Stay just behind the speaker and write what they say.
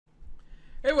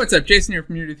Hey, what's up? Jason here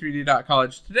from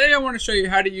Unity3D.college. Today I want to show you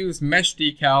how to use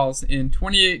MeshDecals in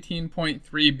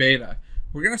 2018.3 beta.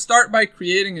 We're going to start by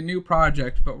creating a new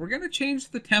project, but we're going to change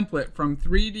the template from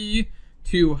 3D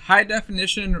to high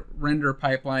definition render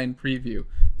pipeline preview.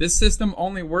 This system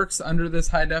only works under this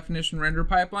high definition render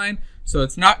pipeline, so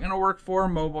it's not going to work for a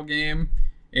mobile game,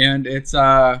 and it's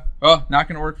not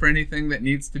going to work for anything that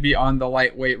needs to be on the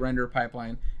lightweight render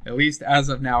pipeline. At least as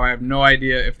of now, I have no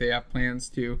idea if they have plans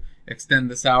to extend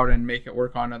this out and make it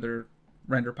work on other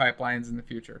render pipelines in the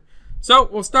future. So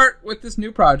we'll start with this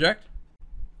new project.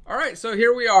 All right, so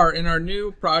here we are in our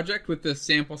new project with this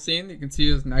sample scene that you can see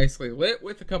is nicely lit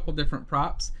with a couple different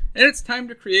props. And it's time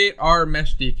to create our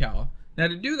mesh decal. Now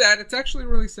to do that, it's actually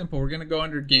really simple. We're gonna go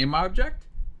under Game Object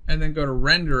and then go to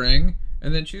Rendering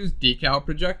and then choose Decal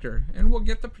Projector. And we'll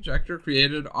get the projector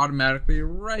created automatically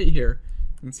right here.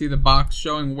 You can see the box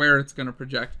showing where it's gonna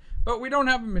project. But we don't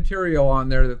have a material on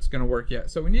there that's going to work yet,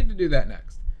 so we need to do that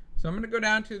next. So I'm going to go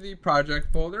down to the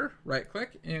project folder, right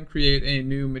click, and create a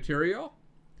new material.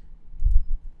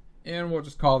 And we'll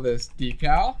just call this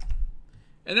decal.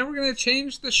 And then we're going to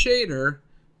change the shader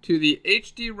to the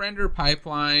HD render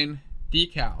pipeline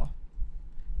decal.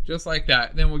 Just like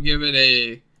that. Then we'll give it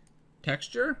a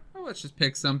texture. Oh, let's just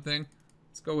pick something.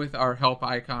 Let's go with our help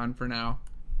icon for now.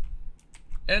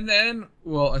 And then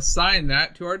we'll assign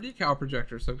that to our decal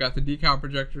projector. So I've got the decal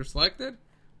projector selected,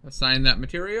 assign that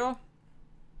material,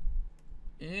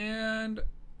 and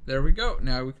there we go.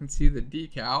 Now we can see the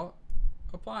decal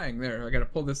applying there. I got to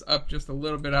pull this up just a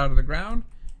little bit out of the ground,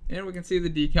 and we can see the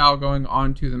decal going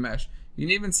onto the mesh. You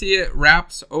can even see it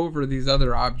wraps over these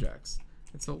other objects.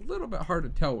 It's a little bit hard to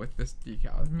tell with this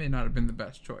decal. It may not have been the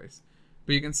best choice,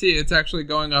 but you can see it's actually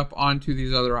going up onto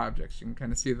these other objects. You can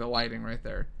kind of see the lighting right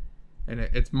there. And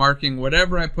it's marking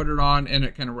whatever I put it on, and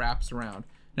it kind of wraps around.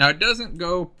 Now it doesn't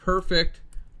go perfect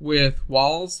with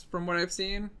walls from what I've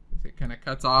seen. It kind of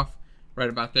cuts off right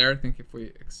about there. I think if we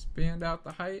expand out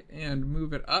the height and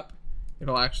move it up,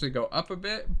 it'll actually go up a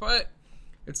bit, but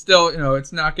it's still,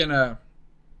 it's not gonna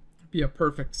be a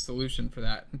perfect solution for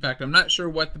that. In fact, I'm not sure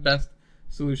what the best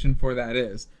solution for that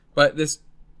is, but this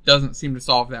doesn't seem to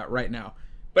solve that right now.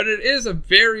 But it is a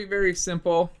very, very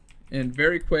simple and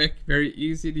very quick, very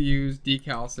easy to use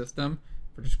decal system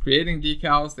for just creating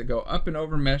decals that go up and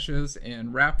over meshes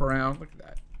and wrap around. Look at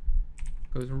that.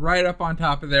 Goes right up on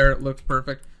top of there. It looks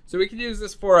perfect. So we could use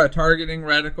this for a targeting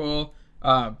reticle,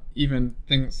 even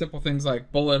simple things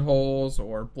like bullet holes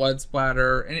or blood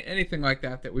splatter, anything like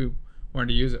that that we wanted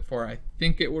to use it for. I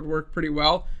think it would work pretty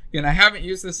well. Again, I haven't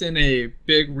used this in a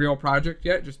big real project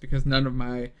yet just because none of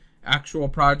my actual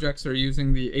projects are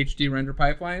using the HD render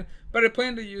pipeline, but I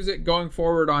plan to use it going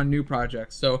forward on new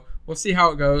projects. So we'll see how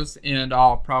it goes, and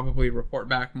I'll probably report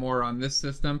back more on this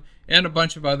system and a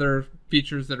bunch of other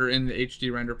features that are in the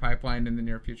HD render pipeline in the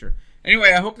near future.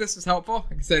 Anyway, I hope this is helpful.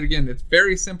 Like I said, again, it's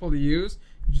very simple to use.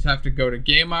 You just have to go to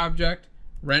Game Object,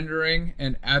 Rendering,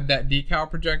 and add that decal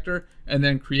projector, and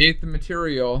then create the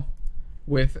material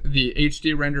with the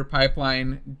HD render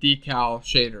pipeline decal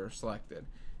shader selected.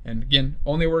 And again,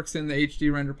 only works in the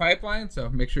HD render pipeline, so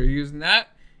make sure you're using that.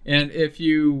 And if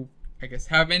you,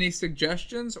 have any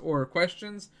suggestions or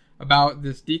questions about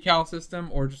this decal system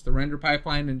or just the render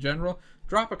pipeline in general,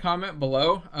 drop a comment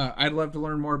below. I'd love to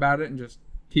learn more about it and just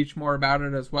teach more about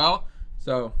it as well.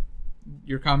 So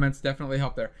your comments definitely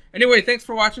help there. Anyway, thanks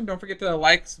for watching. Don't forget to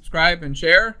like, subscribe, and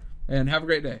share, and have a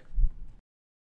great day.